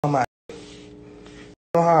my, you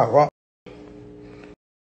know how I rock.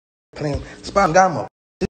 Playing SpotemGottEm.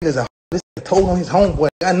 This is a told on his homeboy.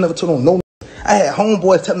 I never told on no. I had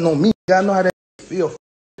homeboys telling on me. I know how that feel.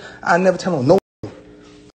 I never tell on no.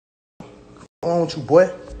 On you, boy.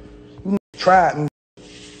 You tried me.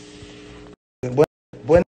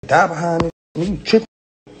 Boy, die behind me. You tripping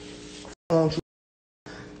on you.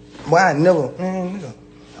 Boy, I never, man, nigga.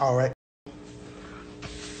 Alright.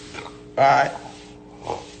 Alright.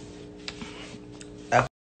 I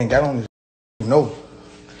got on this. No.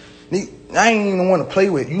 I ain't even want to play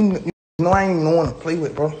with. You know I ain't even want to play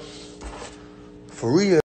with, bro. For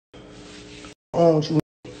real. On you.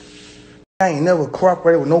 I ain't never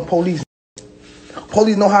cooperated with no police.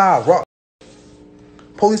 Police know how I rock.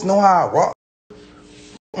 Police know how I rock.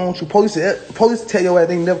 On you. Police tell your ass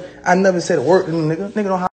they never. I never said a word to them, nigga. Nigga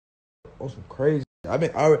know how. Oh, some crazy. I've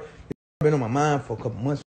been on my mind for a couple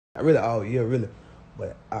months. I really all year, really.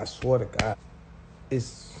 But I swear to God,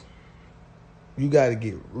 you gotta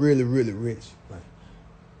get really, really rich. Like,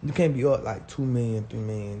 you can't be up like 2 million, 3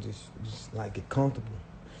 million, just like get comfortable.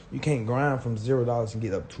 You can't grind from $0 and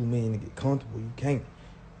get up 2 million and get comfortable. You can't.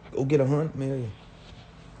 Go get 100 million.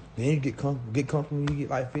 Then you get comfortable. You get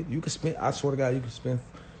like 50. You can spend. I swear to God, you can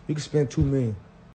spend 2 million.